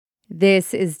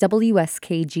This is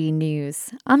WSKG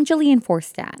News. I'm Jillian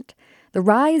Forstadt. The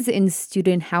rise in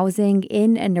student housing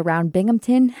in and around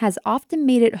Binghamton has often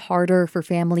made it harder for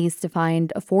families to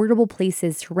find affordable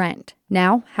places to rent.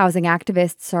 Now, housing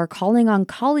activists are calling on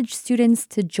college students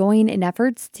to join in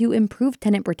efforts to improve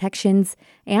tenant protections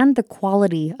and the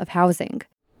quality of housing.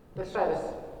 Let's try this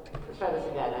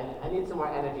again. I need some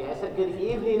more energy. I said good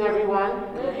evening,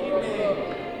 everyone. Good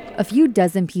evening. A few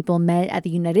dozen people met at the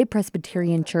United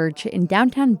Presbyterian Church in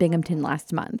downtown Binghamton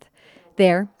last month.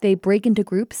 There, they break into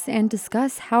groups and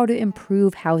discuss how to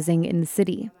improve housing in the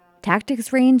city.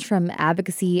 Tactics range from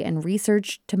advocacy and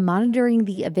research to monitoring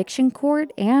the eviction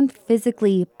court and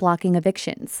physically blocking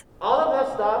evictions. All of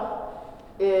that stuff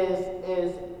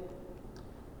is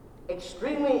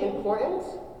extremely important,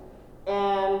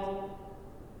 and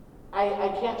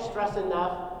I can't stress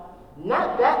enough,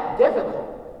 not that difficult.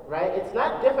 Right? It's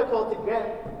not difficult to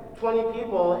get 20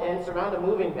 people and surround a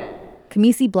moving van.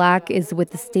 Kamisi Black is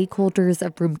with the Stakeholders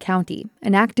of Broome County,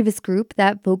 an activist group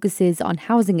that focuses on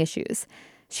housing issues.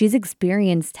 She's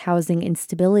experienced housing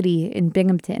instability in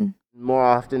Binghamton. More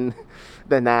often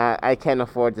than not, I can't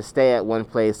afford to stay at one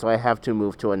place, so I have to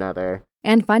move to another.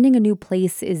 And finding a new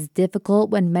place is difficult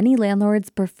when many landlords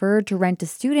prefer to rent to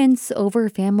students over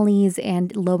families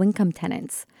and low-income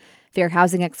tenants. Fair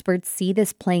housing experts see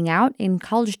this playing out in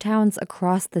college towns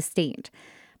across the state.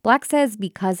 Black says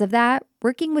because of that,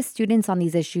 working with students on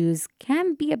these issues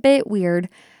can be a bit weird,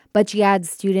 but she adds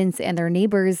students and their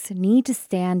neighbors need to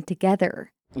stand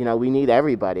together. You know, we need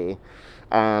everybody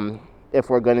if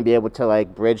we're going to be able to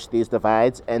bridge these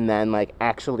divides and then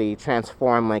actually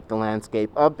transform the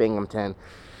landscape of Binghamton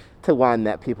to one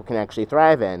that people can actually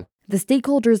thrive in. The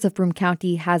Stakeholders of Broome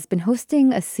County has been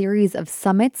hosting a series of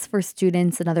summits for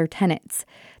students and other tenants.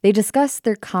 They discuss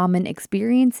their common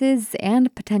experiences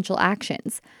and potential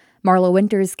actions. Marla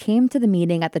Winters came to the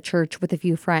meeting at the church with a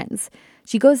few friends.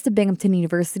 She goes to Binghamton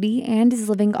University and is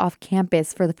living off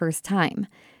campus for the first time.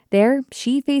 There,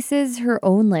 she faces her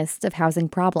own list of housing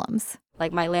problems.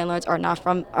 My landlords are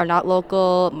not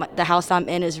local. The house I'm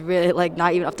in is really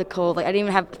not even up to code. I didn't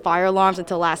even have fire alarms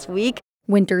until last week.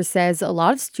 Winters says a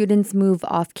lot of students move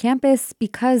off campus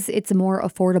because it's more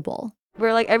affordable.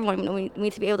 We're like everyone, we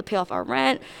need to be able to pay off our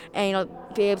rent and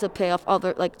be able to pay off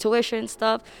other tuition and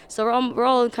stuff. So we're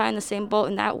all kind of in the same boat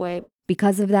in that way.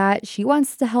 Because of that, she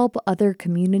wants to help other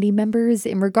community members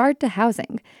in regard to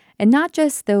housing, and not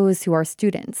just those who are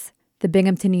students. The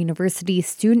Binghamton University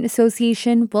Student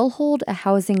Association will hold a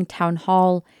housing town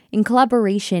hall in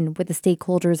collaboration with the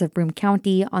Stakeholders of Broome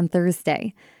County on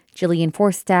Thursday. Jillian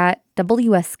Forstadt,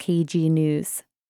 WSKG News.